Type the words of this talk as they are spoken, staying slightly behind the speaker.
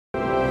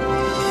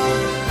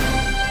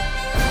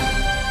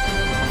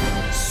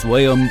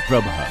Swayam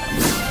Prabha.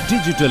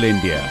 Digital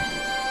India.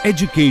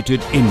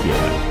 Educated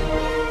India.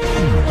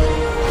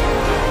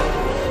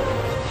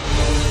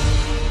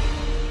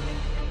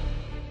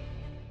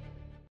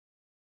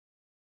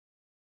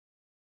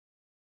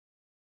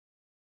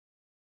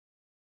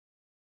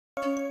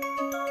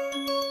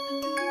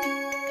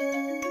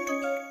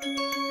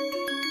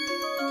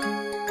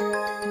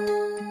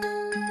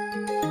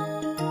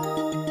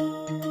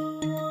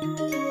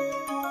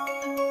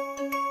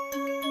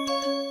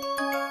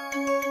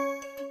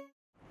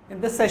 In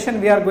this session,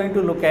 we are going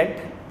to look at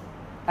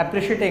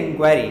appreciative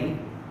inquiry.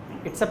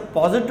 It's a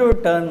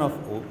positive turn of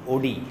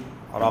OD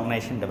or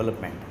organization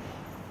development.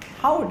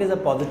 How it is a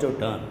positive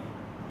turn?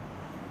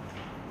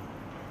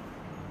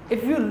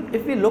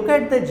 If we look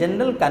at the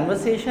general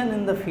conversation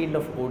in the field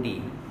of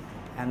OD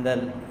and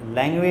the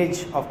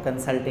language of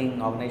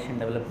consulting, organization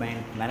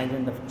development,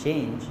 management of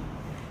change,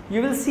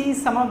 you will see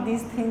some of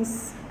these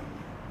things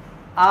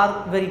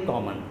are very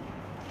common,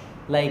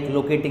 like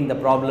locating the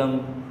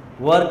problem,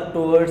 work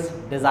towards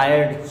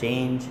desired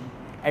change,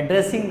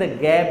 addressing the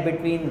gap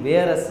between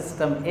where a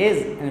system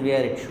is and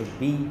where it should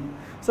be.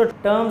 So,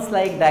 terms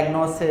like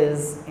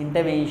diagnosis,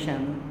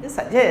 intervention, this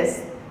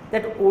suggests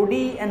that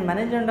OD and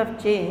management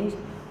of change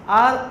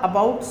are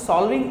about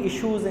solving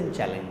issues and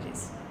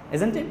challenges,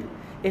 isn't it?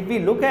 If we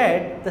look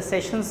at the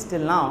sessions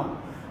till now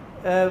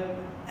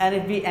and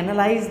if we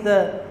analyze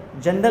the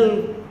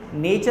general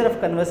nature of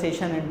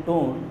conversation and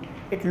tone,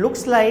 it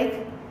looks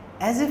like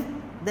as if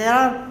there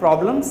are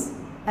problems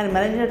and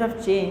management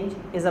of change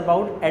is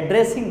about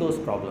addressing those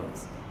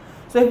problems.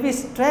 So, if we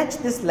stretch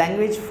this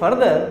language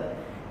further,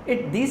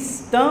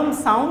 these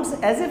terms sounds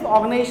as if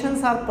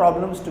organizations are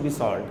problems to be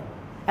solved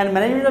and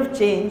management of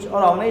change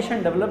or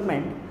organization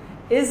development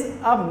is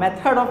a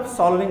method of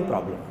solving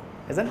problem,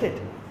 isn't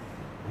it?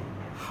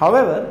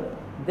 However,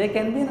 there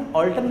can be an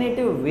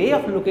alternative way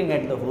of looking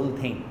at the whole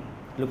thing,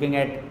 looking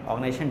at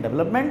organization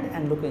development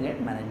and looking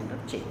at management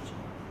of change.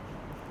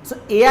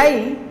 So,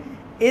 AI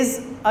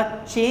is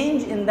a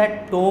change in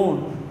that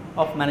tone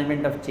of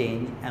management of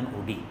change and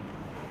OD.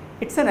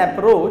 It's an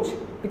approach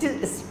which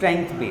is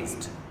strength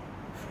based.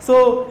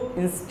 So,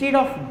 instead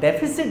of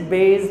deficit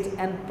based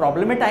and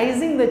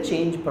problematizing the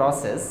change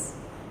process,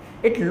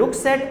 it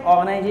looks at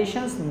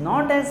organizations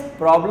not as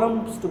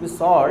problems to be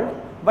solved,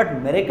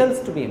 but miracles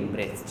to be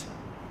embraced.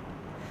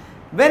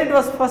 When it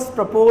was first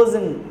proposed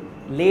in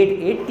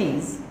late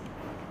 80s,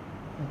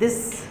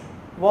 this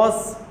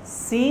was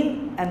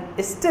seen and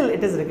still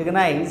it is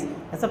recognized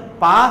as a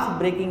path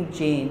breaking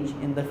change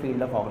in the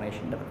field of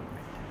organization development.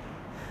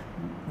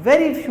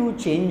 Very few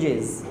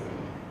changes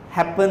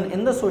happen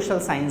in the social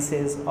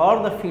sciences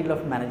or the field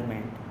of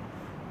management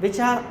which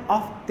are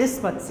of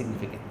this much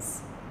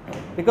significance,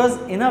 because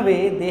in a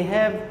way they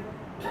have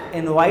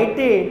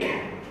invited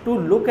to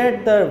look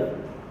at the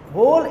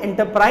whole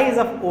enterprise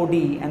of OD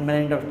and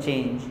management of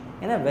change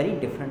in a very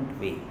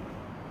different way.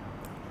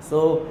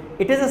 So,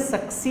 it is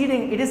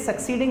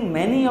succeeding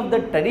many of the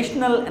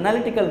traditional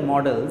analytical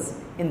models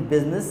in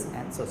business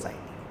and society.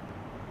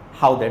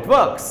 How that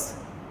works?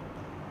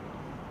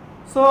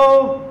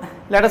 So,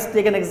 let us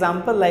take an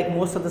example. Like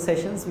most of the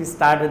sessions, we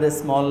start with a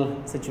small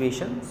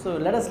situation. So,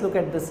 let us look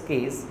at this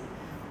case.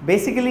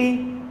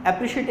 Basically,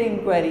 appreciative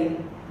inquiry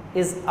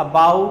is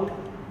about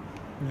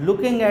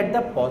looking at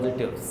the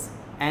positives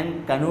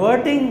and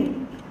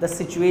converting the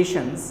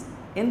situations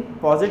in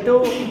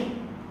positive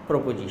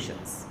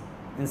propositions.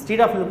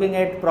 Instead of looking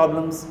at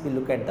problems, we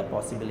look at the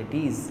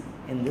possibilities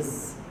in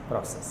this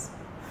process.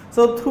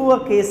 So, through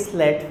a case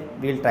let,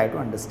 we will try to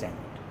understand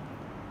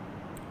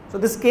it. So,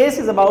 this case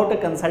is about a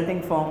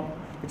consulting firm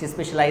which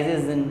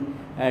specializes in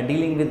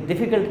dealing with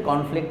difficult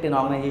conflict in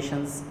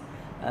organizations,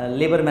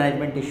 labor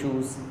management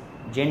issues,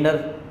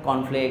 gender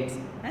conflicts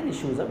and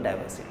issues of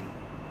diversity.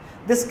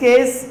 This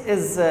case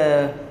is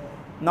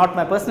not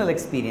my personal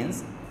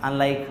experience,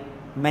 unlike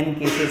many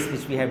cases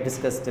which we have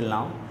discussed till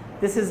now.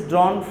 This is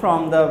drawn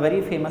from the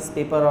very famous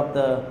paper of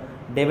the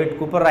David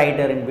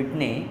Cooper-Ryder and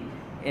Whitney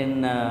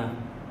in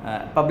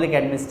Public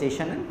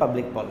Administration and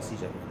Public Policy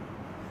Journal.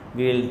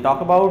 We will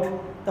talk about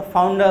the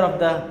founder of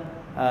the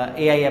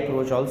AI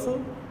approach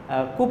also.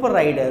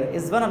 Cooper-Ryder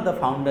is one of the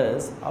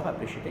founders of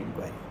appreciative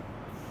inquiry.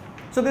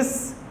 So,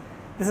 this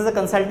is a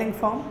consulting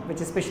firm which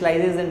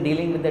specializes in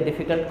dealing with the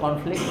difficult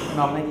conflict in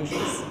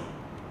organizations.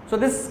 So,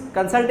 this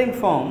consulting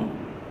firm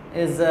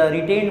is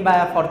retained by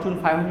a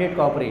Fortune 500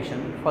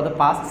 corporation for the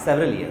past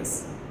several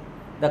years.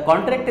 The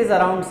contract is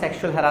around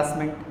sexual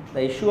harassment,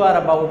 the issue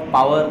are about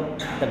power,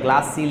 the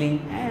glass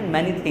ceiling and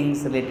many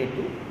things related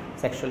to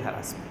sexual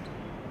harassment.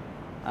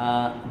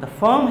 The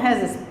firm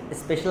has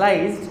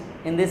specialized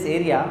in this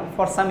area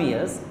for some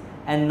years,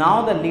 and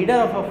now the leader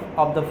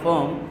of the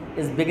firm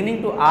is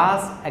beginning to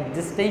ask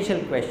existential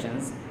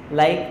questions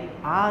like,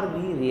 are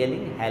we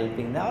really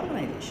helping the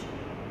organization?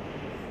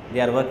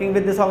 They are working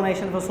with this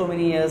organization for so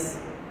many years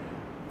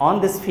on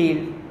this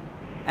field,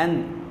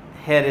 and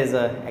here is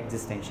a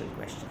existential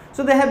question.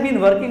 So, they have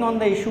been working on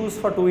the issues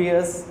for 2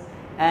 years,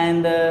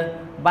 and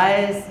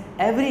by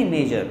every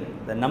measure,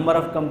 the number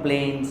of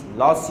complaints,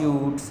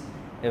 lawsuits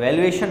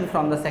evaluation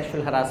from the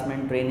sexual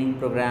harassment training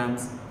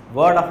programs,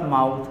 word of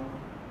mouth,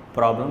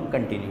 problem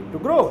continued to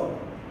grow.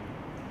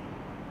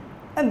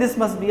 And this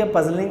must be a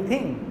puzzling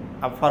thing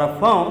for a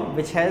firm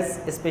which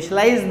has a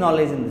specialized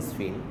knowledge in this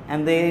field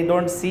and they do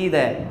not see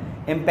the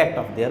impact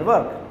of their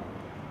work.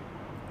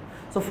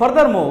 So,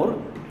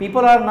 furthermore,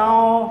 people are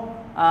now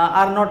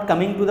are not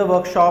coming to the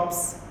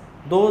workshops.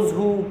 Those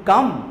who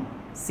come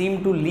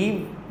seem to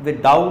leave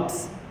with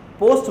doubts.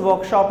 Post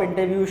workshop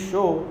interviews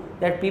show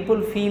that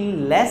people feel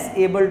less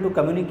able to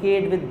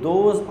communicate with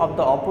those of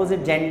the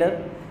opposite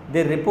gender.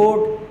 They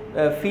report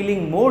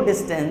feeling more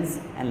distance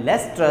and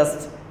less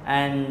trust,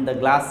 and the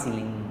glass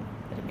ceiling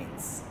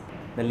remains.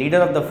 The leader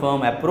of the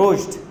firm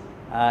approached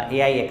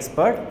AI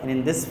expert, and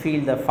in this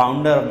field the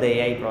founder of the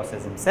AI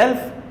process himself,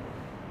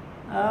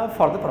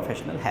 for the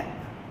professional help.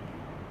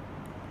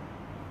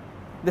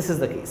 This is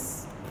the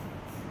case.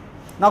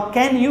 Now,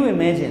 can you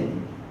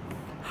imagine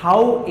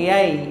how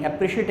AI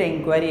appreciative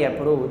inquiry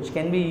approach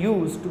can be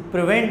used to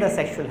prevent the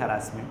sexual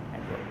harassment at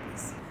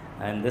workplace?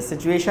 In this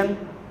situation,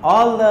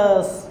 all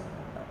the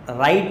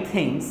right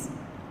things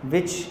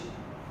which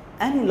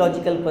any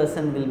logical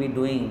person will be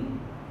doing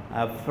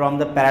from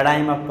the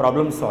paradigm of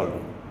problem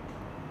solving.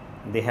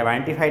 They have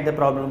identified the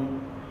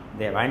problem,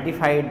 they have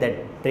identified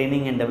that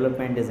training and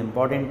development is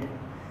important,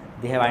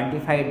 they have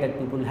identified that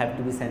people have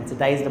to be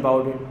sensitized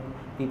about it,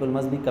 people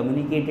must be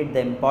communicated the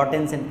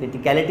importance and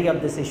criticality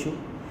of this issue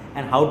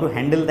and how to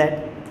handle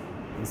that.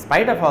 In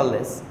spite of all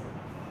this,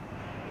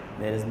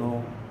 there is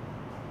no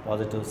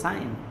positive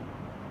sign.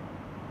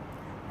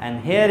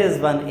 And here is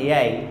one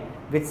AI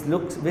which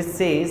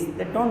says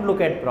that don't look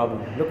at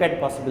problem, look at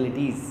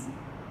possibilities.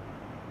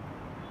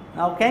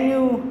 Now, can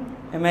you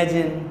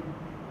imagine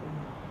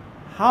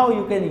how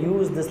you can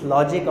use this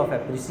logic of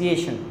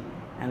appreciation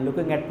and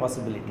looking at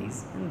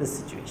possibilities in this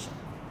situation?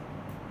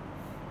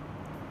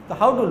 So,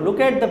 how to look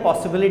at the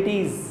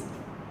possibilities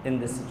in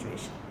this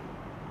situation?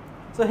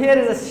 So, here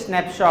is a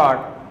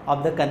snapshot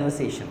of the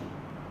conversation.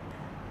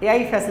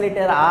 AI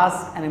facilitator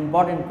asks an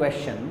important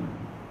question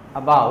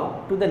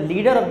to the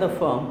leader of the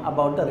firm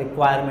about the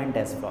requirement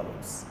as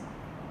follows.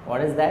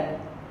 What is that?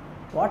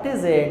 What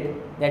is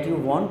it that you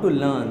want to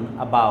learn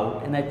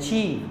about and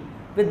achieve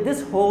with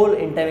this whole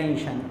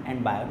intervention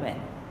and by when?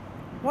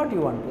 What do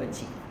you want to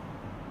achieve?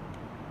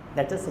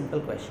 That's a simple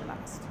question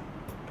asked.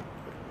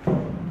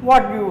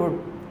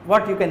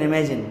 What you can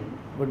imagine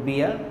would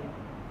be a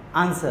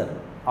answer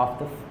of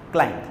the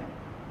client.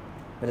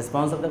 The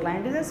response of the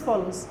client is as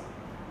follows.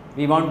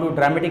 We want to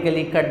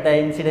dramatically cut the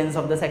incidence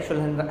of the sexual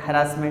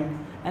harassment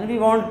and we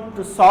want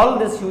to solve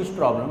this huge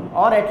problem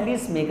or at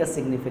least make a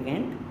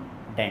significant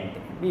dent.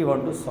 We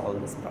want to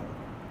solve this problem.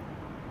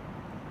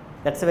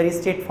 That's a very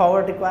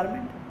straightforward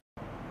requirement.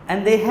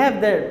 And they have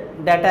the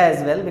data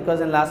as well, because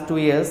in last 2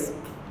 years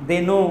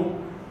they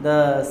know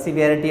the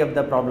severity of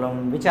the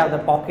problem, which are the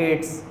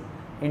pockets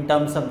in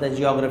terms of the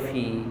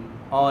geography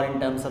or in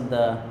terms of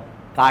the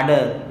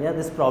cadre where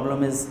this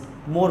problem is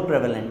more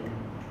prevalent.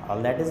 All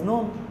that is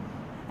known.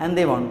 And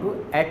they want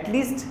to at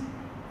least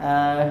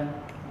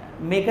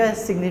make a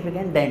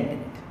significant dent in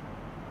it.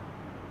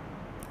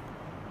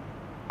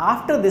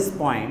 After this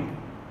point,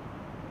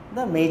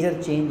 the major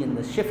change in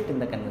the shift in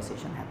the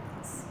conversation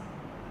happens.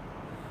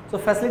 So,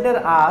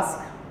 facilitator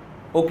asks,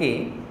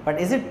 okay, but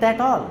is it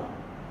that all?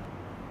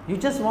 You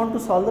just want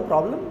to solve the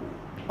problem,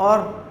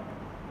 or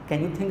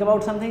can you think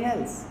about something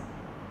else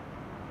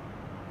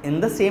in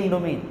the same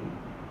domain?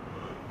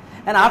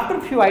 And after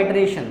a few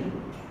iterations,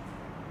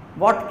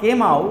 what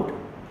came out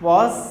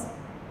was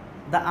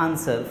the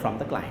answer from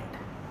the client,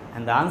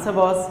 and the answer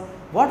was,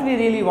 what we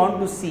really want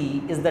to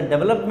see is the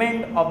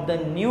development of the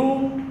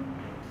new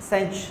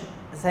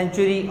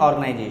century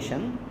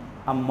organization,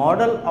 a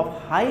model of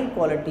high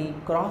quality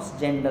cross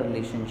gender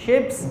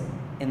relationships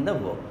in the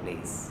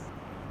workplace.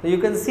 So, you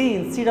can see,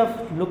 instead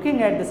of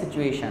looking at the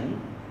situation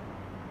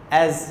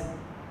as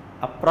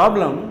a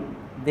problem,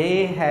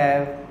 they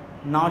have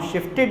now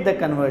shifted the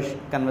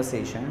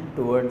conversation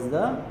towards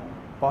the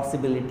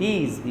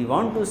possibilities. We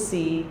want to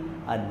see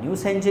a new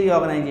century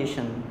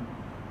organization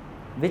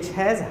which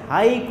has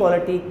high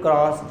quality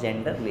cross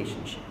gender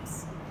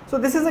relationships. So,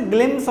 this is a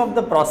glimpse of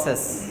the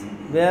process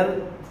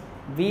where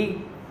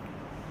we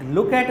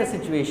look at a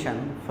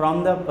situation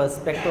from the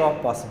perspective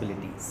of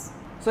possibilities.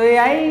 So,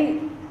 AI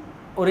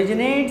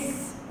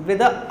originates with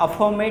the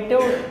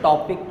affirmative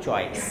topic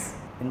choice.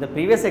 In the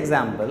previous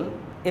example,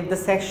 if the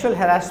sexual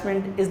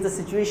harassment is the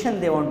situation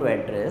they want to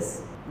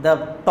address,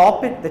 the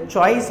topic, the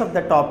choice of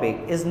the topic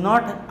is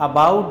not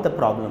about the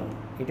problem,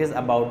 it is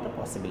about the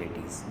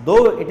possibilities,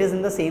 though it is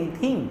in the same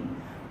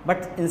theme.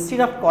 But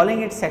instead of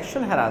calling it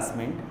sexual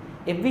harassment,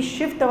 if we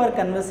shift our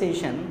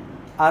conversation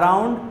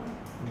around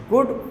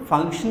good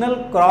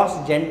functional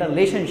cross gender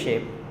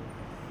relationship,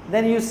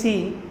 then you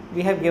see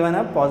we have given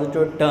a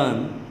positive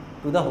turn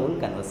to the whole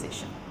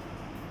conversation.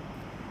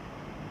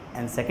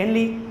 And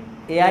secondly,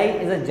 AI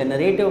is a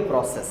generative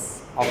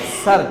process of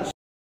search,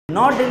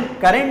 not in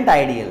current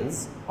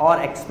ideals or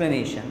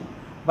explanation,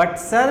 but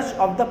search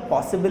of the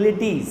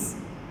possibilities,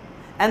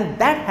 and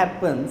that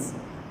happens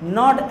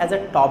not as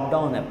a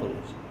top-down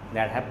approach.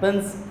 That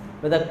happens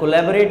with a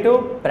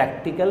collaborative,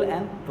 practical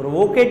and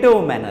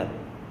provocative manner.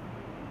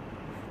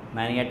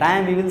 Many a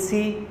time we will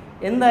see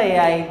in the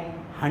AI,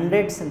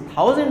 hundreds and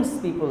thousands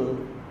of people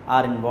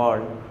are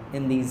involved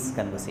in these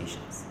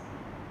conversations.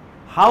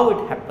 How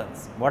it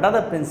happens, what are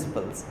the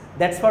principles,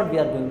 that is what we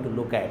are going to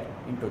look at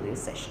in today's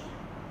session.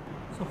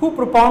 So, who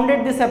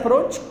propounded this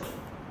approach?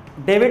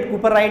 David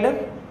Cooper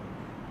Ryder.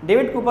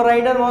 David Cooper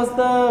Ryder was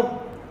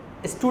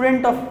the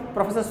student of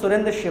Professor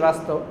Surendra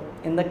Srivastava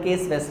in the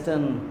Case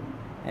Western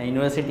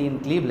University in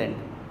Cleveland,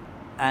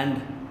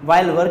 and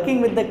while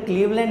working with the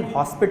Cleveland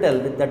hospital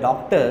with the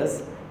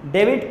doctors,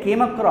 David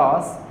came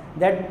across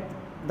that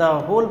the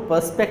whole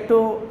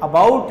perspective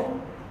about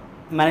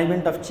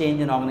management of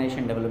change and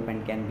organization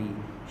development can be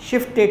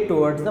shifted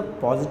towards the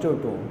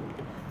positive tone,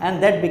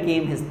 and that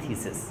became his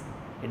thesis.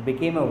 It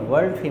became a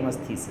world famous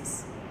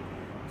thesis.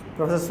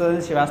 Professor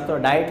Surendra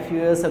Srivastava died few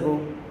years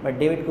ago, but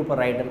David Cooper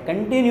Ryder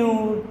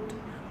continued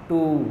to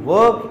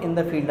work in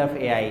the field of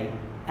AI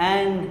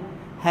and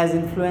has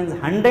influenced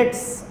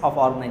hundreds of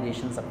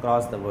organizations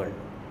across the world.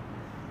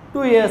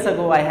 2 years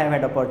ago, I have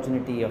had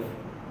opportunity of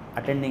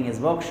attending his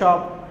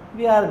workshop.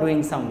 We are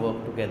doing some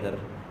work together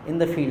in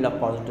the field of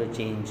positive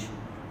change,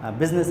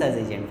 business as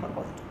agent for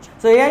positive change.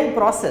 So, AI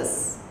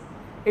process,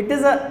 it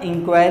is an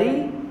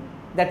inquiry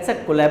that is a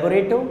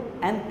collaborative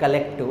and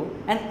collective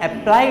and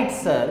applied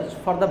search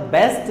for the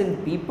best in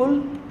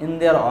people, in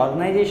their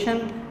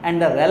organization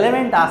and the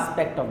relevant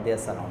aspect of their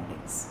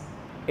surroundings.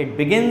 It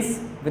begins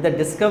with the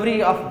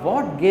discovery of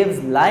what gives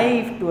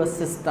life to a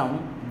system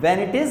when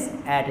it is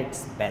at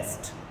its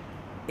best.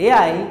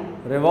 AI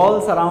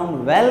revolves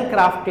around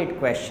well-crafted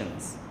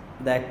questions.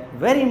 That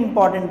very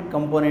important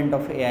component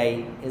of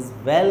AI is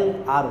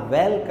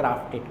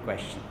well-crafted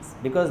questions,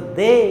 because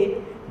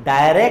they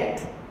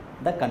direct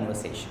the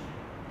conversation.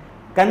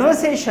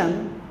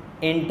 Conversation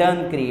in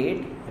turn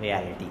create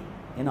reality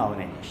in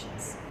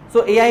organizations.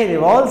 So, AI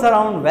revolves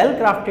around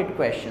well-crafted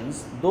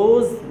questions.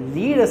 Those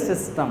lead a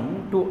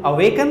system to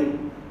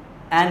awaken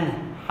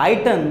and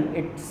heighten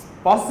its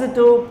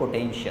positive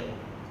potential.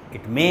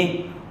 It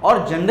may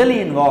or generally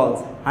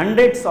involves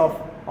hundreds of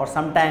or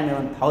sometimes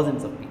even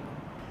thousands of people.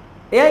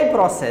 AI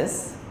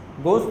process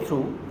goes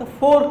through the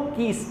 4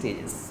 key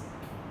stages.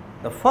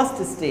 The first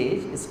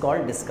stage is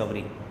called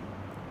discovery.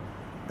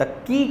 The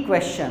key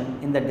question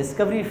in the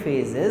discovery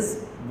phase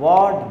is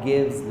what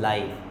gives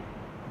life,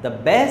 the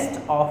best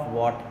of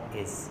what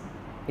is.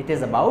 It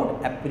is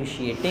about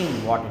appreciating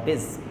what it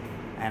is.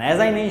 And as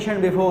I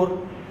mentioned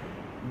before,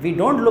 we do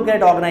not look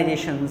at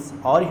organizations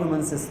or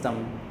human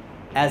system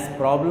as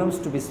problems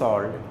to be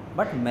solved,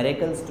 but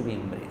miracles to be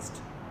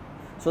embraced.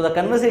 So, the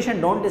conversation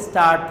do not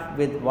start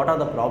with what are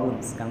the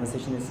problems,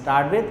 conversation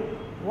start with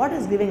what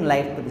is giving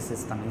life to the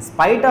system. In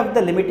spite of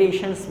the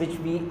limitations which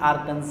we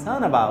are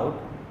concerned about,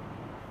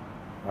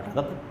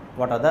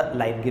 what are the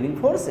life giving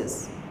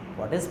forces,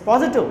 what is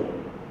positive,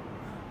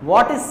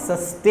 what is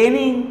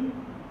sustaining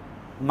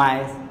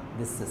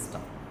this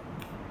system,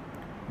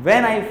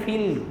 when I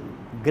feel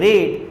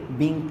great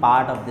being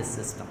part of this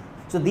system.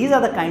 So, these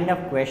are the kind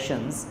of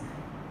questions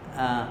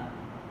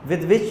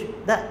with which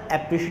the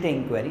appreciative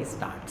inquiry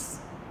starts,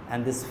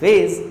 and this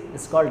phase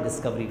is called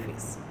discovery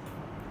phase.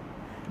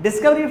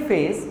 Discovery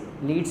phase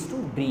leads to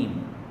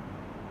dream,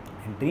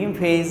 and dream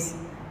phase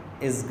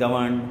is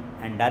governed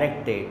and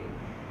directed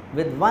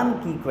with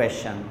one key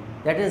question,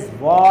 that is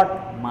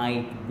what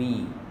might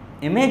be.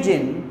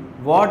 Imagine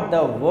what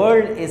the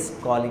world is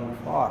calling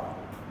for.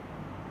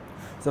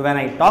 So, when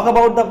I talk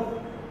about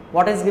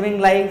what is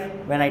giving life,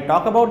 when I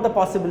talk about the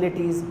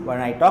possibilities,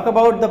 when I talk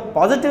about the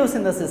positives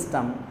in the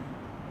system,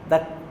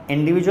 the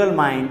individual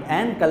mind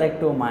and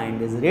collective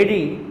mind is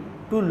ready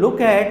to look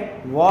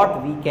at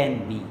what we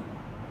can be.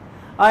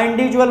 Our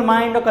individual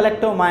mind or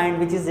collective mind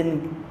which is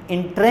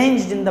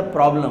entrenched in the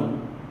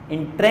problem,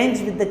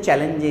 entrenched with the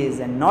challenges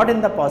and not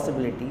in the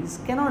possibilities,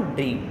 cannot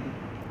dream.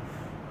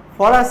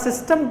 For a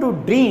system to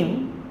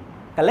dream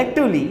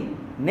collectively,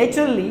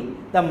 naturally,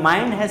 the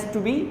mind has to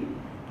be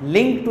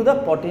linked to the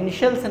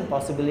potentials and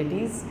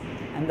possibilities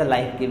and the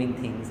life-giving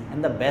things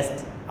and the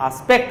best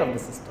aspect of the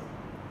system.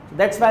 So,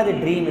 that is why the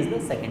dream is the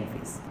second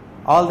phase.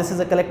 All this is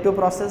a collective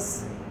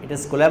process, it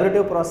is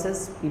collaborative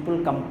process.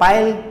 People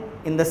compile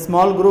in the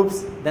small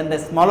groups, then the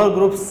smaller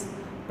groups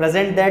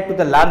present that to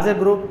the larger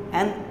group,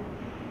 and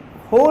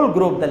whole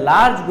group, the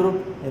large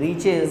group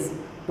reaches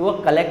to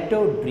a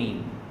collective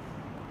dream.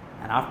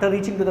 And after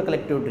reaching to the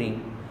collective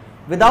dream,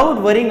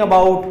 without worrying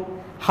about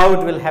how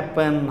it will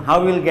happen,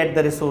 how we will get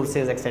the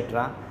resources,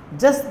 etc.,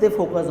 just they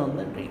focus on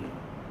the dream.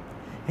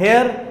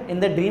 Here in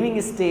the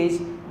dreaming stage,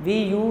 we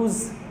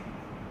use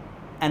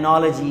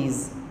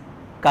analogies,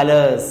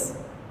 colors,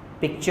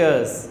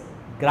 pictures,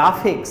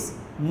 graphics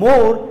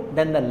more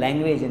than the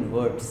language in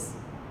words,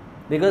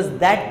 because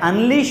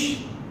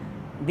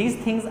these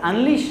things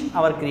unleash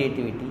our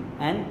creativity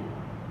and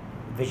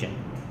vision.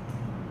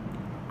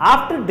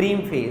 After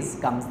dream phase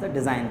comes the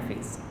design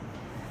phase.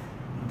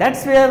 That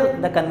is where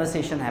the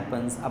conversation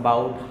happens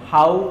about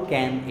how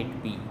can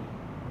it be.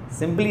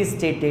 Simply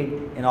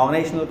stated, in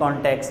organizational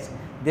context,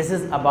 this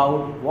is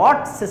about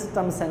what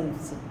systems and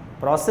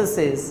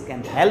processes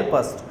can help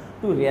us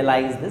to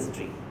realize this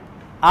dream.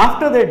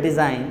 After the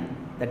design,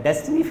 the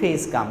destiny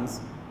phase comes,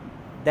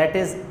 that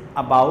is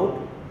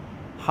about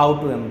how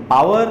to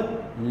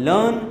empower,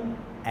 learn,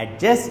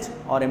 adjust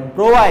or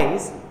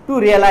improvise to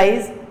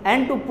realize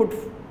and to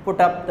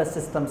put up the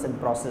systems and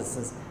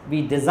processes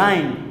we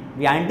designed,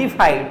 we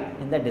identified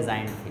in the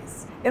design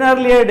phase. In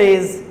earlier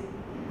days,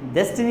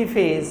 destiny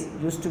phase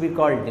used to be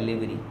called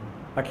delivery,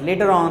 but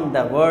later on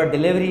the word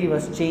delivery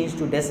was changed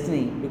to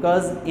destiny,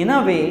 because in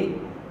a way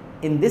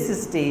in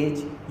this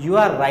stage you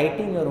are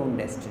writing your own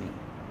destiny,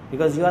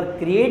 because you are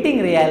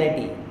creating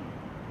reality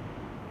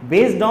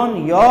based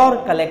on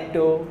your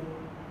collective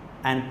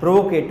and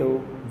provocative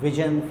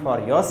vision for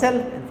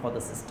yourself and for the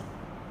system.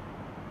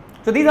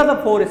 So, these are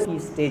the 4 key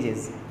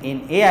stages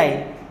in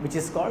AI, which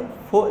is called,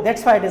 that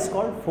is why it is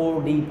called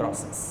 4D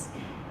process.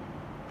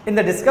 In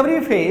the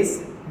discovery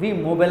phase, we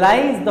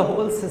mobilize the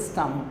whole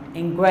system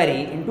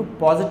inquiry into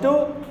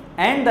positive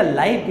and the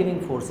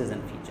life-giving forces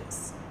and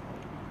features.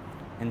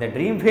 In the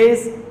dream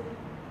phase,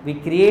 we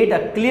create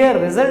a clear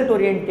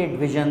result-oriented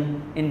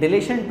vision in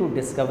relation to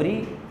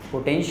discovery,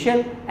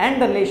 potential and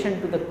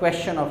relation to the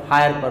question of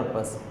higher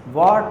purpose,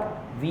 what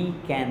we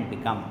can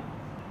become.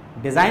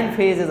 Design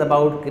phase is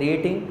about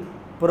creating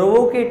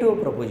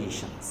provocative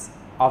propositions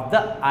of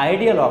the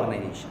ideal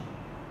organization,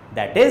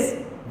 that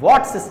is,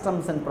 what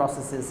systems and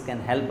processes can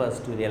help us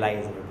to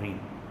realize our dream.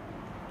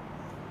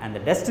 And the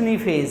destiny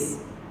phase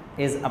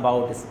is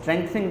about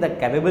strengthening the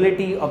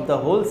capability of the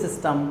whole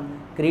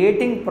system,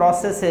 creating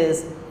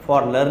processes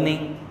for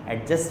learning,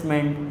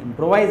 adjustment,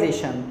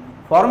 improvisation,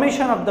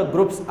 formation of the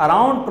groups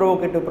around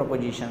provocative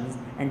propositions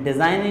and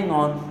designing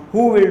on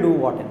who will do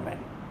what and when.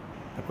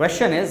 The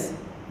question is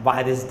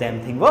why this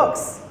damn thing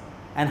works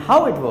and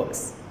how it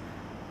works.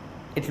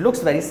 It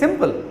looks very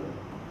simple.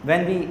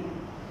 When we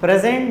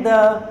present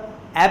the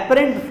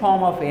apparent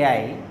form of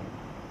AI,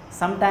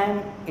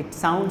 sometimes it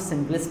sounds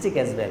simplistic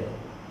as well.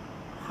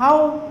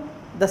 How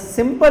the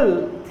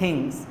simple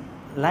things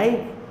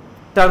like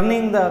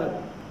turning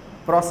the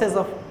process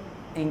of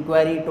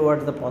inquiry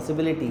towards the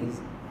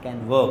possibilities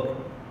can work.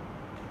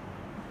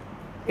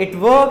 It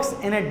works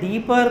in a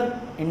deeper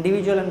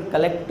individual and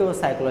collective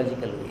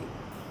psychological way.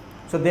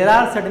 So, there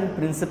are certain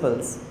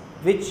principles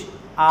which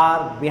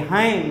are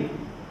behind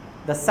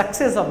the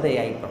success of the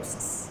AI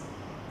process.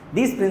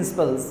 These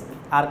principles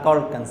are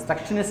called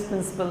constructionist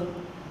principle,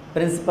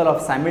 principle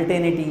of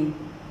simultaneity,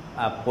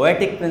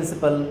 poetic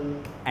principle,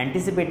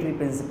 anticipatory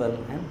principle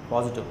and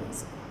positive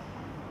principle.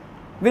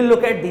 We will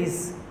look at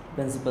these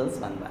principles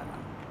one by one.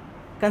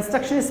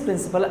 Constructionist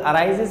principle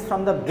arises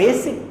from the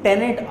basic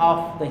tenet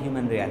of the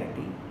human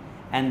reality,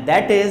 and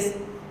that is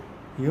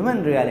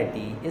human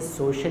reality is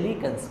socially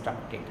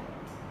constructed.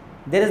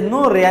 There is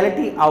no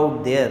reality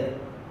out there.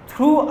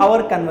 Through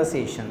our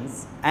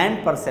conversations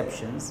and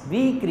perceptions,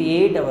 we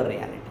create our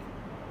reality.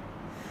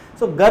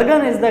 So,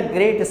 Gergen is the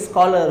great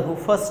scholar who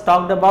first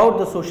talked about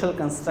the social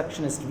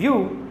constructionist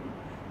view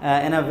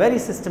in a very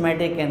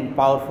systematic and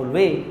powerful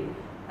way,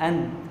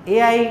 and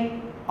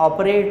AI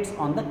operates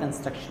on the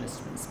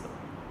constructionist principle.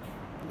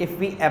 If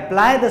we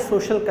apply the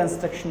social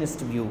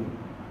constructionist view,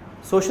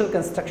 social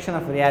construction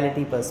of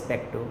reality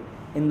perspective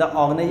in the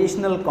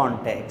organizational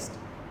context,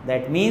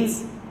 that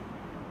means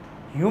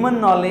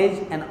human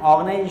knowledge and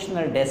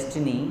organizational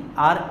destiny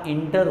are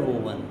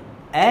interwoven.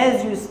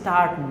 As you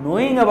start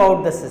knowing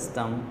about the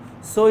system,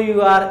 so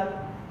you are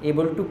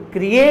able to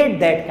create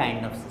that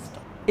kind of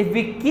system. If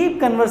we keep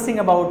conversing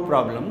about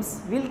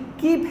problems, we will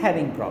keep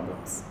having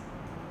problems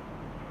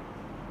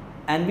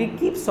and we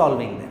keep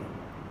solving them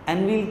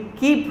and we will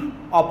keep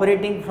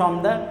operating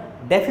from the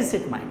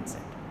deficit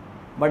mindset.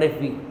 But if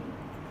we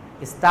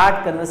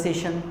start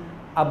conversation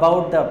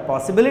about the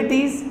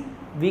possibilities,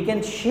 we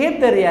can shape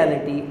the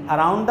reality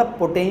around the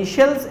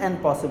potentials and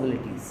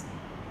possibilities.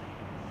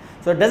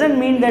 So, it does not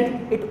mean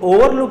that it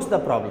overlooks the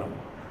problem,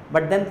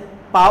 but then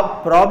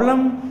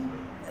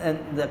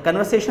the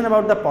conversation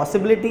about the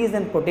possibilities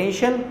and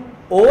potential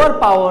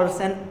overpowers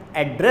and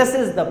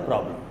addresses the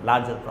problem,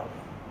 larger problem.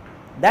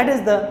 That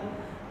is the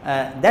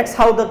that's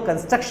how the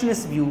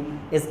constructionist view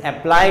is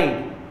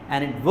applied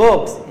and it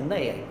works in the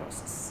AI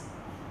process.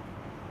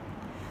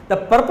 The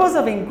purpose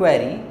of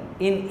inquiry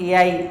in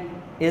AI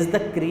is the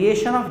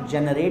creation of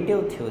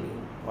generative theory.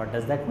 What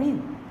does that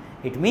mean?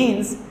 It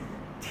means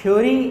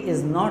theory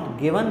is not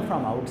given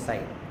from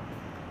outside.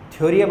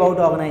 Theory about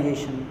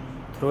organization,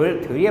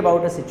 theory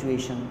about a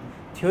situation,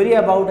 theory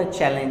about a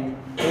challenge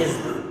is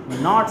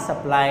not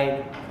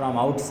supplied from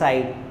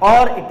outside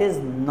or it is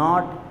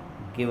not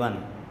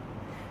given.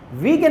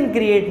 We can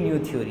create new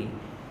theory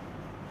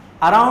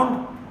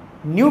around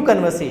new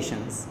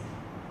conversations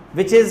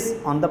which is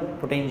on the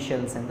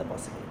potentials and the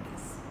possibilities.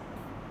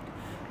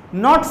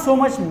 Not so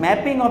much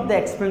mapping of the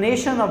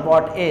explanation of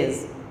what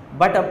is,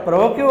 but a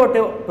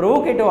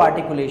provocative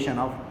articulation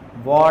of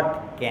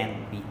what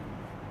can be.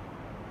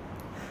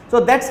 So,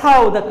 that is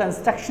how the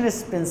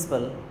constructionist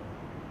principle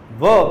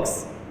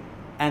works,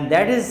 and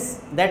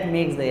that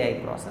makes the AI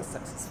process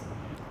successful.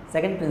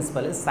 Second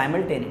principle is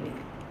simultaneity.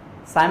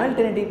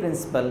 Simultaneity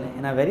principle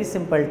in a very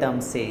simple term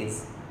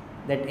says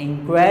that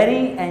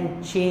inquiry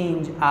and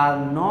change are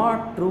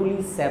not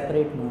truly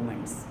separate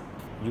movements.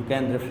 You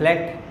can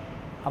reflect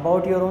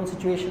about your own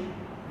situation.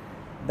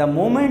 The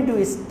moment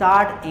you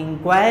start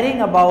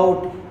inquiring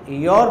about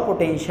your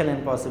potential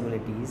and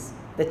possibilities,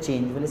 the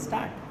change will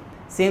start.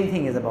 Same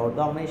thing is about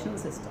the organizational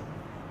system.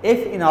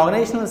 If in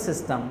organizational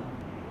system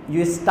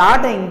you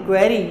start an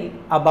inquiry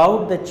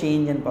about the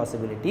change and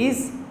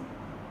possibilities,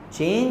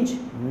 change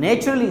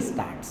naturally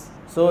starts.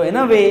 So in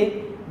a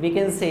way we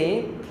can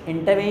say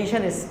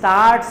intervention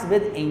starts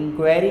with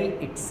inquiry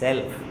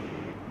itself.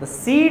 The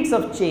seeds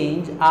of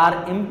change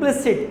are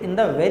implicit in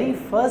the very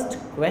first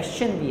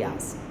question we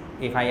ask.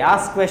 If I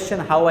ask question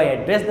how I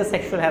address the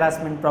sexual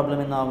harassment problem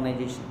in the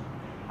organization,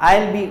 I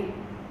will be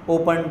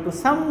open to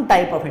some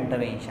type of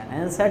intervention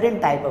and a certain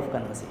type of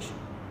conversation.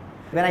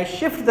 When I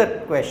shift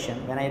the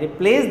question, when I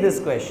replace this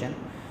question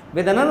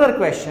with another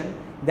question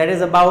that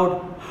is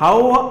about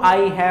how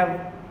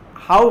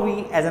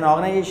we as an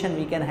organization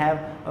we can have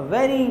a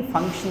very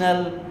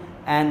functional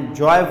and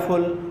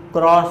joyful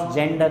cross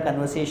gender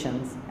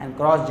conversations and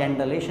cross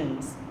gender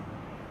relations,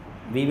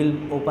 we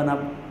will open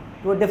up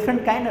to a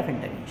different kind of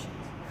interventions.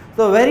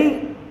 So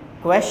very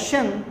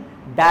question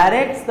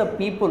directs the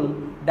people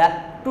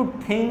that to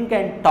think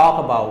and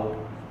talk about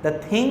the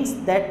things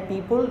that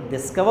people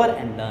discover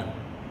and learn.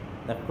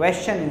 The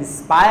question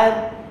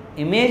inspires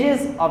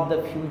images of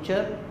the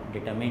future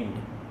determined.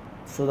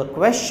 So the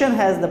question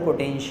has the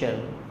potential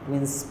to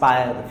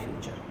inspire the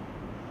future.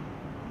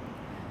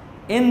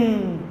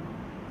 In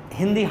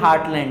Hindi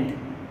heartland,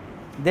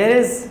 there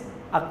is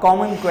a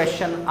common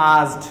question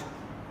asked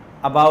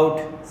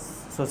about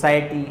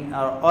society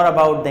or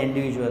about the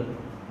individual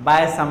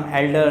by some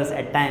elders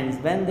at times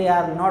when they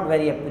are not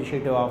very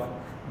appreciative of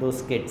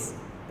those kids.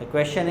 The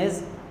question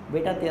is,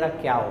 beta tera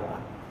kya hoga?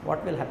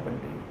 What will happen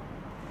to you?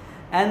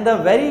 And the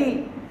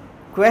very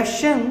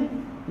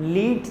question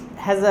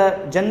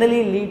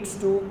generally leads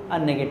to a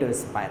negative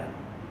spiral,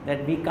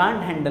 that we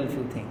can't handle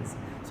few things.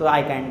 So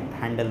I can't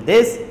handle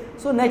this,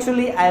 so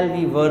naturally I will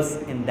be worse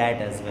in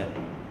that as well.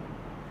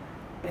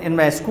 In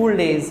my school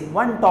days,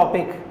 one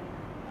topic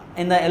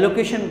in the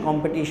elocution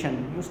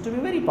competition used to be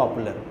very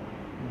popular,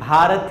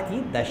 Bharat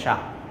ki Dasha.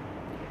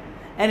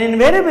 And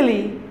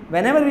invariably,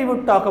 whenever we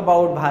would talk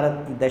about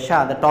Bharat ki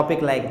Dasha, the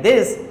topic like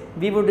this,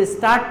 we would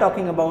start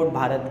talking about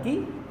Bharat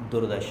ki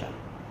Durdasha.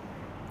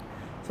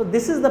 So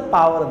this is the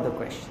power of the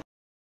question.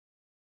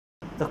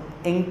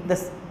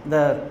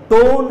 The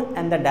tone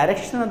and the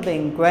direction of the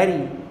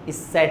inquiry is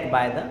set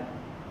by the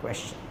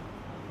question.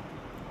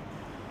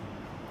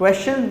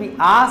 Questions we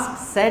ask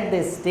set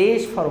the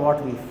stage for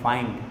what we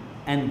find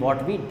and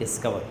what we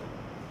discover.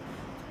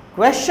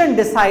 Question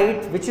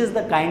decides which is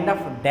the kind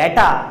of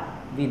data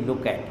we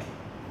look at,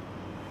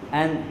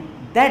 and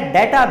that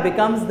data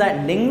becomes the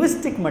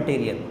linguistic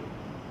material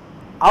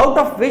out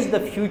of which the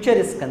future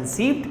is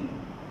conceived,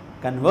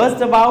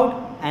 conversed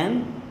about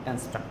and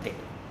constructed.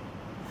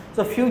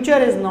 So future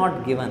is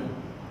not given,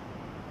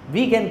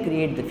 we can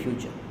create the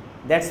future.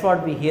 That is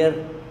what we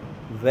hear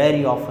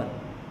very often.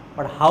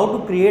 But how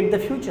to create the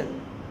future?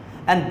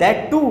 And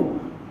that too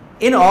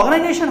in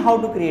organization, how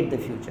to create the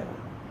future?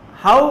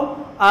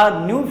 How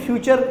a new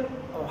future,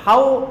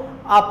 how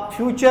a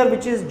future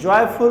which is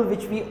joyful,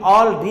 which we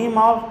all dream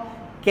of,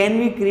 can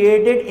be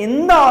created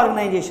in the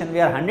organization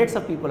where hundreds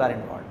of people are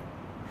involved,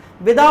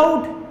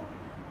 without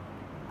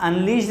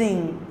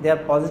unleashing their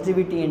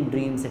positivity and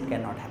dreams? It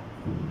cannot happen.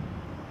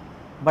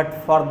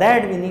 But for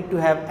that we need to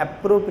have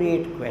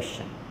appropriate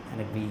question, and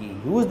if we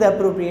use the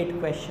appropriate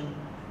question,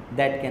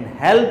 that can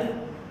help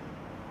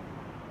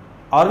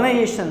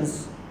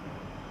organizations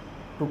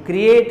to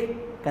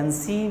create,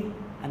 conceive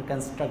and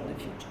construct the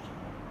future.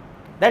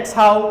 That is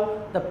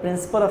how the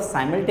principle of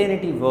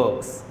simultaneity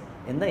works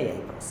in the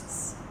AI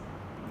process.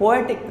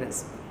 Poetic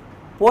principle.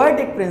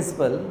 Poetic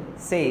principle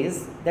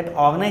says that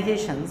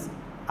organizations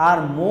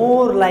are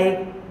more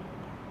like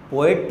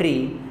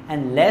poetry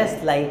and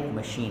less like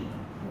machine.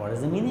 What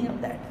is the meaning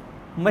of that?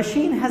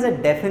 Machine has a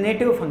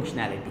definitive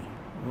functionality.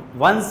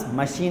 Once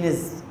machine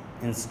is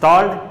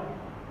installed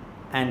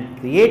and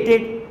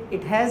created,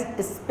 it has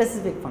a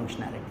specific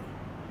functionality.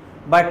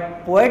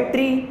 But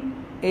poetry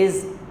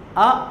is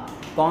a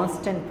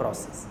constant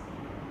process.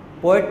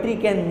 Poetry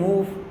can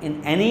move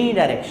in any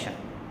direction.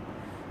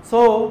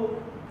 So,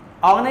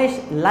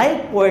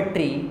 like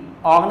poetry,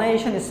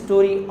 organization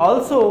story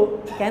also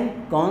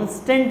can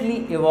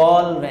constantly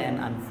evolve and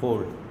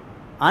unfold.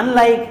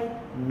 Unlike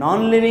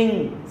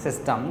non-living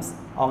systems,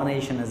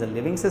 organization is a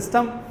living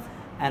system,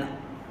 and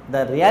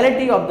the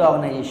reality of the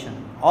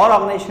organization or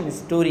organization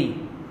story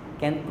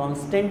can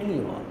constantly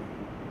evolve.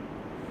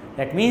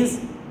 That means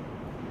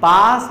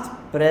past,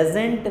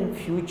 present and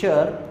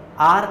future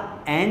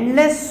are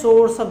endless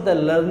source of the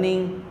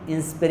learning,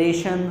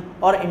 inspiration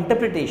or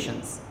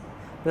interpretations,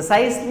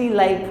 precisely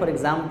like, for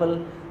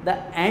example, the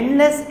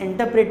endless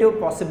interpretive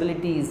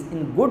possibilities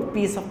in good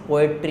piece of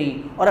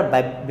poetry or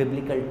a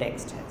biblical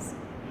text has.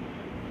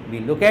 We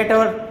look at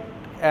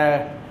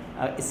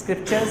our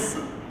scriptures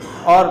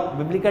or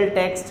biblical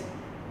text,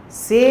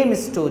 same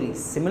story,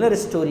 similar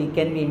story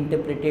can be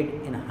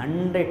interpreted in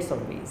hundreds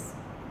of ways.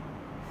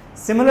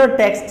 Similar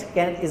text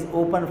is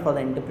open for the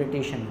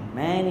interpretation in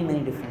many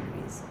different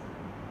ways,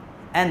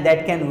 and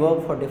that can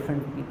work for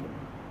different people.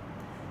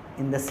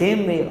 In the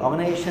same way,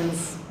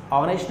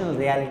 organizational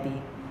reality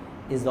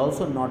is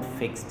also not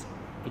fixed.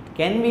 It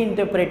can be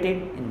interpreted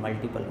in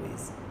multiple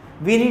ways.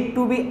 We need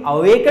to be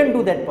awakened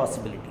to that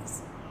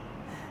possibilities,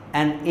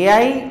 and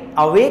AI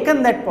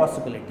awaken that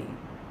possibility,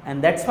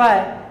 and that's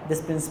why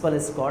this principle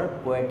is called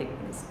poetic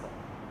principle.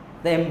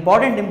 The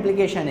important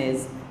implication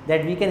is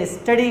that we can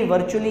study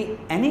virtually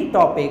any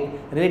topic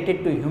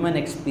related to human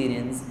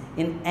experience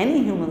in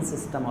any human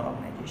system or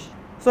organization.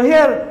 So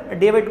here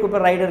David Cooper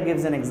Ryder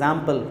gives an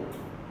example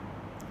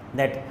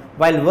that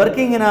while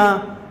working in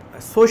a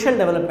social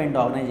development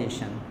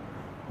organization,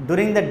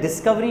 during the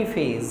discovery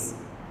phase,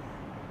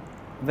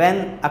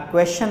 when a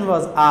question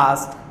was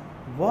asked,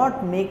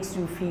 what makes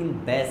you feel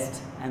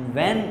best, and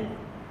when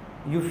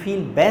you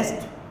feel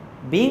best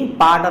being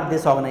part of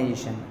this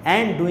organization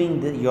and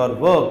doing your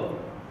work,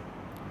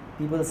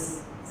 people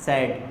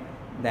said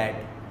that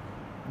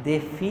they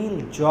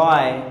feel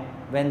joy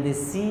when they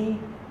see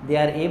they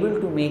are able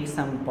to make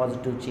some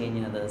positive change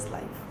in others'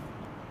 life.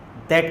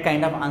 That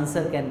kind of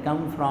answer can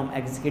come from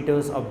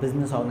executives of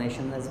business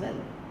organizations as well.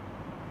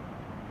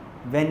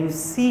 When you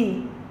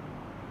see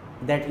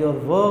that your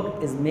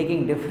work is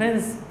making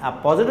difference, a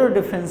positive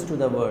difference to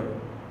the world,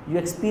 you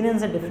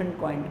experience a different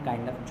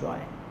kind of joy.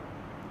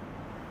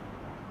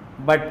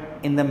 But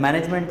in the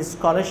management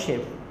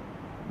scholarship,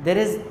 there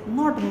is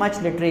not much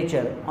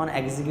literature on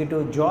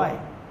executive joy.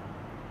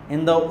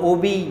 In the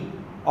OB,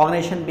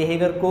 organization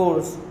behavior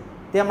course,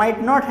 you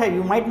might not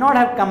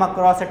have come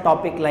across a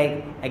topic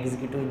like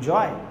executive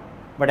joy,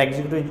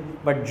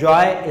 but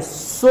joy is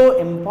so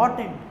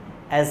important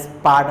as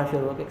part of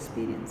your work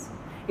experience.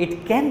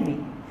 It can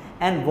be,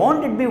 and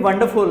won't it be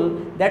wonderful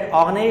that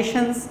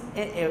organizations,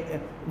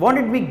 won't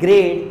it be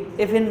great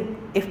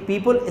if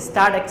people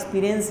start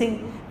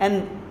experiencing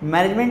and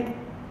management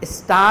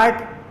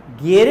start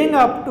gearing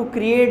up to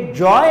create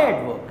joy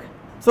at work.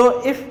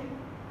 So if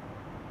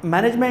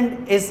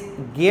management is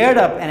geared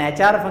up and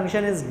HR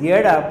function is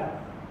geared up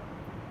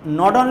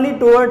not only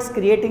towards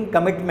creating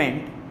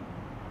commitment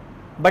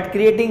but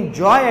creating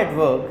joy at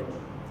work,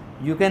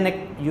 you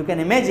can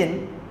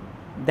imagine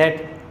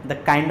that the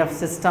kind of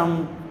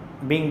system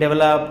being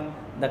developed,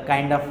 the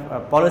kind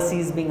of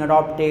policies being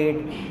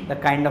adopted, the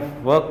kind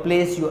of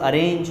workplace you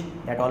arrange,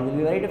 that all will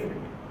be very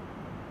different.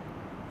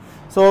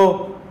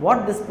 So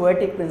what this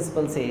poetic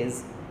principle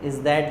says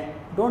is that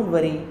don't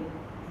worry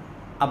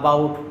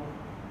about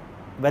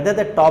whether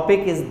the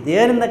topic is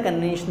there in the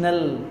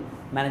conventional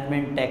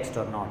management text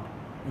or not.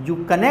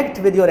 You connect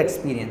with your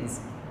experience,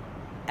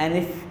 and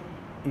if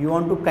you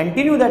want to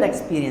continue that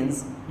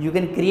experience, you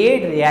can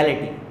create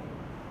reality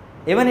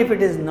even if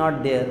it is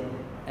not there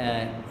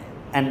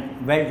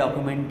and well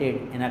documented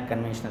in a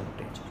conventional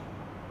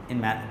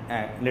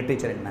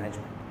literature in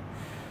management.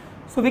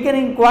 So we can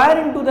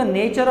inquire into the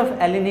nature of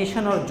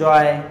alienation or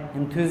joy,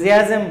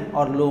 enthusiasm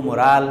or low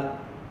morale,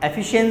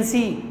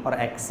 efficiency or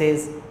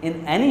excess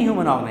in any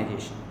human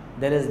organization.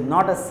 There is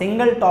not a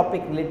single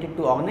topic related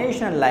to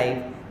organizational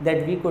life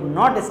that we could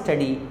not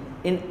study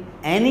in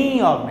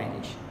any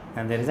organization.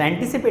 And there is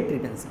anticipatory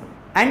principle.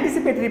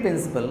 Anticipatory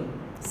principle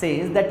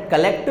says that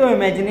collective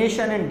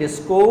imagination and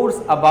discourse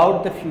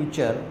about the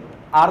future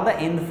are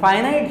the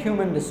infinite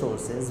human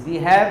resources we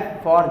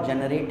have for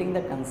generating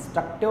the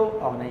constructive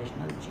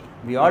organizational change.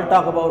 We all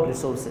talk about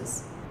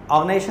resources.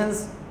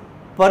 Organizations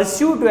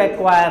pursue to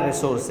acquire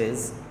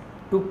resources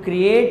to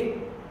create,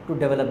 to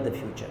develop the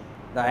future.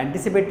 The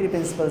anticipatory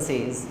principle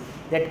says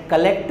that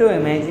collective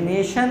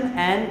imagination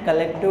and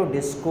collective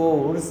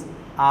discourse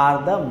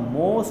are the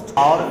most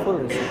powerful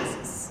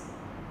resources.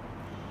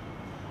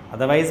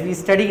 Otherwise, we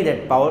study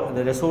that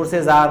the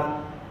resources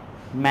are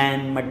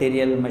man,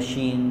 material,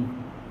 machine,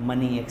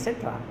 money,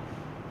 etc.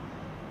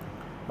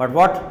 But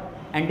what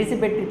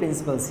anticipatory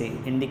principle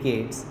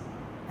indicates,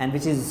 and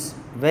which is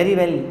very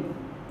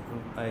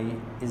well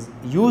is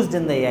used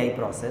in the AI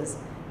process,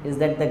 is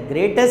that the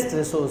greatest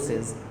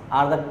resources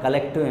are the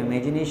collective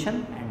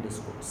imagination and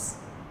discourse.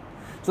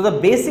 So the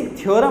basic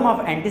theorem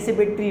of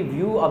anticipatory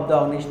view of the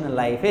organizational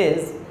life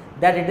is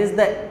that it is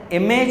the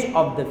image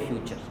of the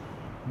future,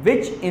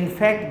 which in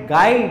fact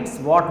guides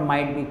what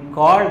might be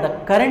called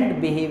the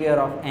current behavior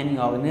of any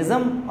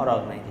organism or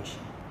organization.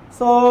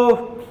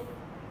 So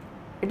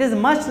it is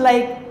much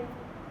like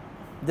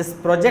this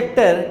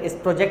projector is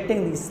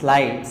projecting these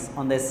slides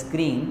on the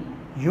screen.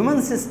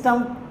 Human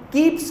system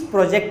keeps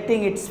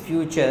projecting its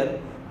future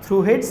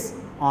through its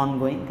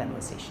ongoing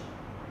conversation,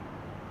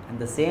 and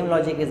the same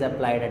logic is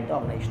applied at the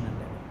organizational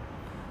level.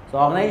 So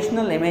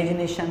organizational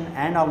imagination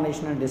and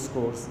organizational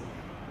discourse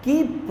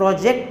keep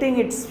projecting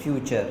its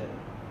future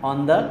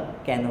on the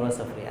canvas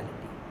of reality,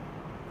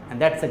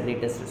 and that's the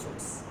greatest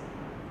resource.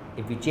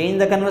 If we change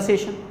the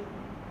conversation,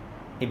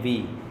 if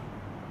we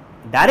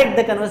direct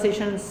the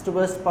conversations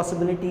towards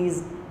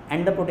possibilities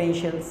and the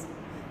potentials,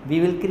 We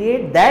will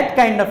create that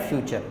kind of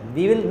future.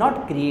 We will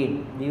not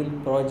create, we will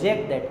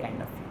project that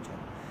kind of future.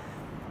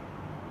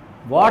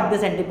 What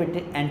this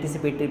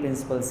anticipatory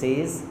principle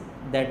says,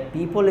 that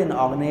people in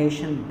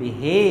organization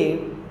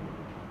behave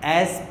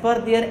as per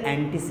their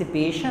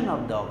anticipation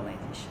of the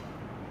organization.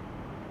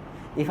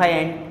 If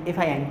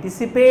I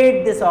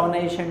anticipate this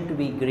organization to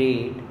be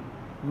great,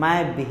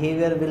 my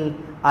behavior will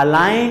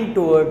align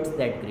towards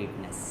that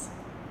greatness.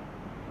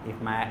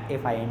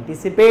 If I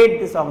anticipate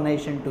this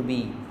organization to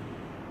be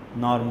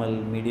normal,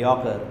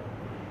 mediocre,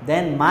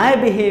 then my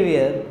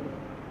behavior,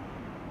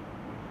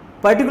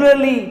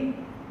 particularly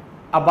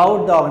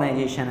about the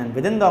organization and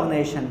within the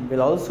organization,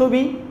 will also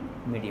be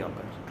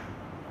mediocre.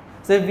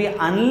 So, if we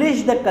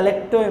unleash the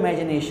collective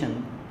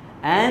imagination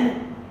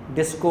and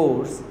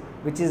discourse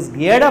which is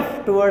geared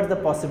up towards the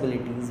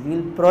possibilities, we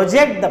will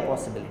project the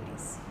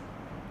possibilities.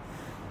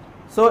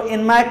 So,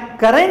 in my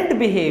current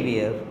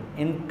behavior,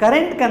 in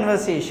current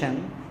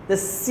conversation, the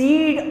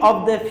seed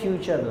of the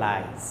future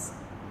lies.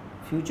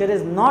 Future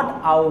is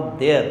not out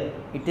there,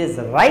 it is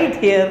right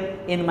here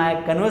in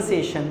my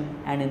conversation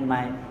and in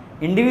my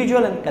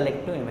individual and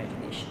collective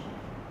imagination.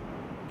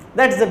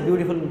 That is the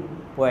beautiful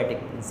poetic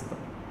principle.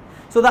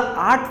 So, the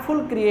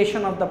artful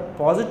creation of the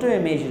positive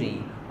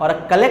imagery or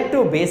a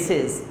collective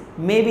basis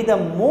may be the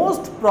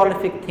most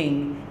prolific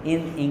thing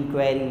in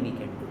inquiry we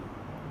can do.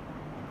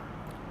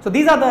 So,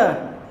 these are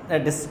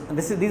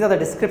the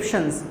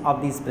descriptions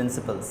of these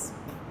principles.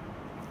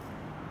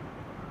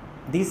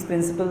 These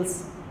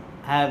principles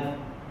have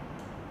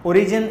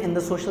origin in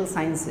the social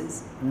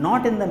sciences,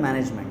 not in the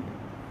management,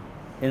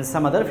 in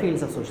some other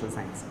fields of social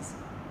sciences,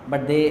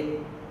 but they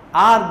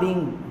are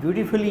being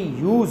beautifully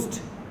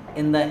used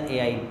in the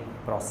AI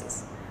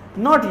process.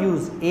 Not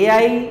used,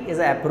 AI is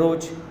an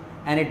approach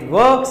and it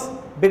works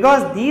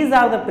because these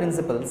are the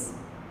principles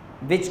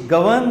which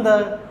govern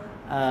the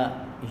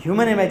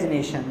human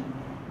imagination,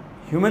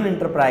 human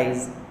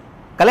enterprise,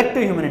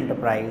 collective human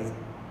enterprise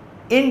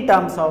in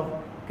terms of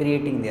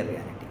creating their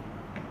reality.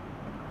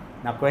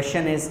 Now,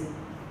 question is,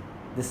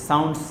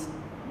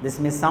 this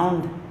may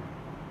sound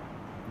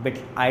a bit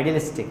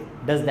idealistic.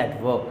 Does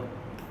that work?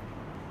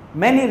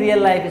 Many real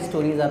life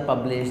stories are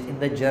published in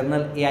the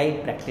journal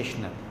AI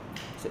Practitioner.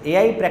 So,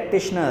 AI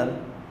Practitioner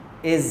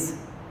is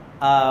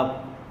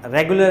a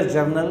regular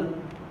journal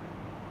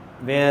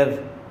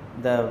where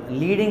the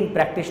leading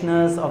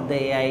practitioners of the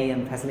AI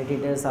and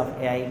facilitators of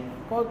AI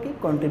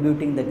keep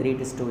contributing the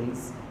great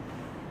stories.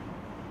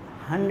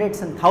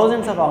 Hundreds and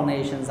thousands of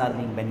organizations are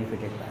being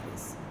benefited by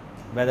this,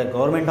 whether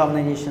government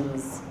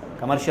organizations,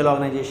 commercial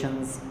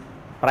organizations,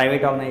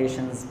 private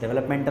organizations,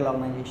 developmental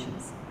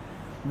organizations.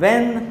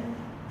 When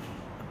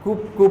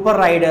Cooper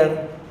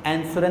Ryder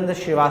and Surendra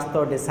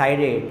Srivastava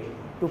decided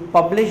to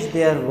publish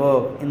their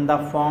work in the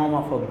form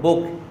of a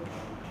book,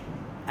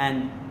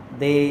 and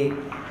they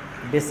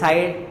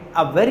decide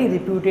a very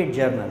reputed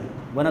journal,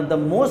 one of the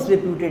most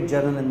reputed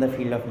journal in the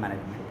field of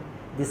management,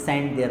 they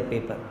signed their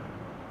paper.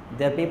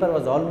 Their paper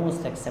was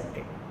almost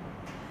accepted,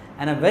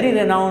 and a very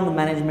renowned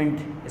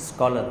management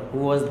scholar who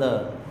was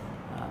the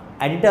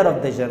editor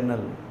of the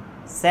journal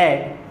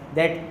said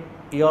that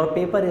your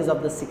paper is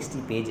of the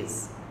 60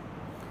 pages.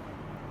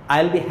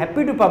 I will be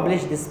happy to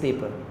publish this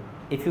paper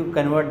if you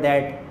convert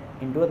that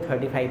into a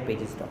 35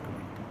 pages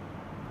document.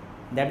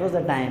 That was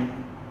the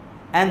time,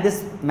 and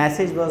this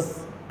message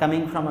was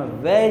coming from a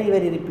very,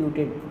 very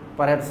reputed,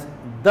 perhaps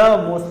the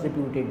most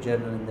reputed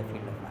journal in the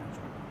field of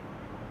management.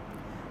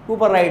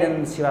 Cooper Ryder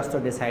and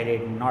Srivastava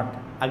decided not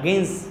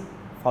against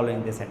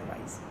following this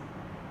advice.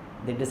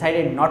 They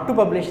decided not to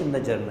publish in the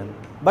journal,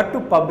 but to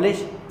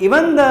publish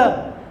even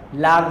the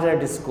larger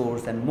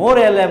discourse and more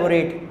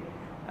elaborate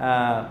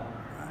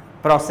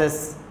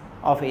process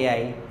of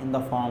AI in the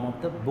form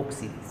of the book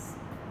series.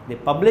 They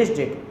published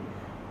it,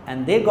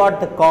 and they got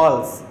the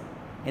calls,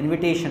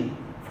 invitation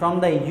from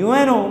the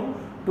UNO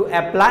to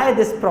apply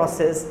this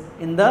process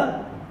in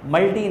the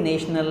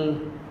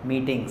multinational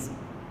meetings,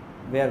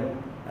 where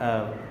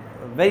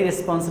very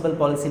responsible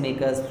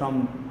policymakers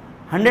from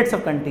hundreds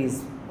of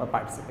countries were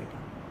participating.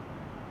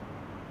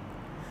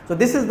 So,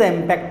 this is the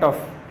impact of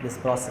this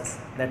process,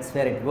 that is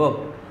where it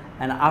worked.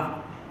 And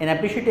in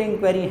Appreciative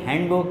Inquiry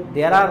handbook,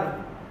 there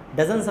are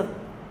dozens of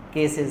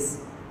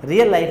cases,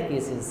 real life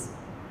cases,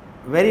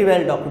 very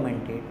well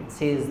documented. It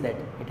says that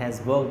it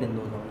has worked in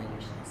those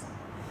organizations.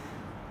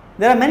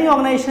 There are many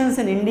organizations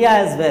in India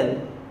as well,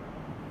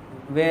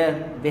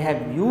 where they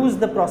have used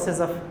the process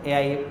of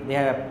AI, they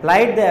have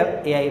applied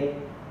the AI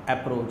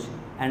approach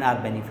and are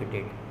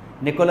benefited.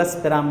 Nicholas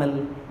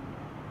Piramal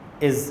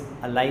is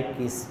a live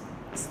case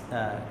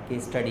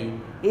study.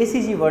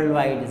 ACG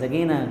Worldwide is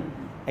again an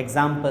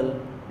example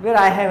where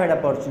I have had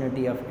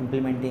opportunity of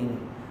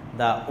implementing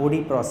the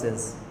OD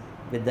process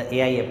with the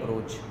AI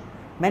approach.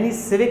 Many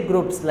civic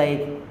groups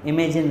like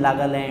Imagine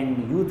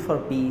Nagaland, Youth for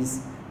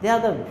Peace, they are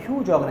the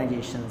huge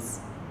organizations.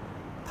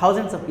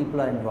 Thousands of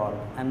people are involved,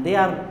 and they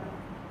are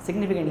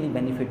significantly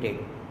benefited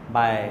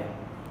by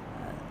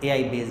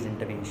AI based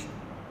intervention.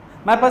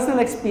 My personal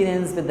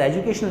experience with the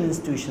educational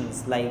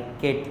institutions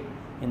like KIT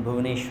in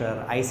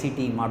Bhubaneswar,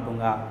 ICT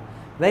Matunga,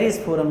 various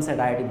forums at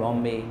IIT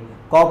Bombay,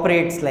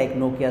 corporates like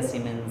Nokia,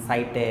 Siemens,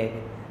 SciTech,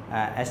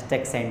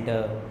 Aztec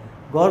Center,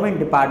 government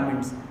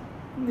departments.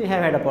 We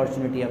have had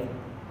opportunity of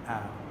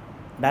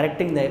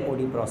directing the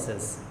OD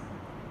process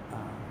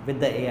with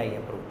the AI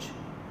approach.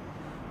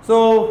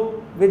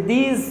 So, with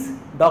these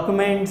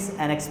documents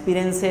and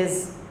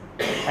experiences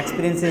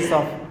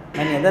of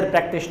many other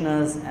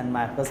practitioners and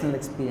my personal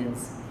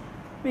experience,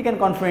 we can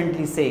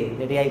confidently say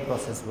that AI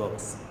process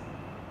works.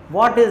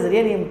 What is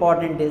really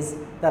important is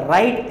the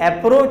right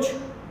approach,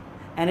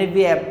 and if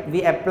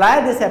we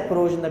apply this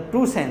approach in the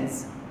true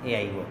sense,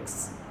 AI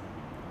works.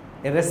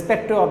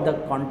 Irrespective of the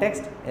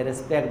context,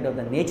 irrespective of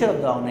the nature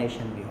of the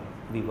organization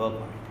we work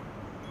on.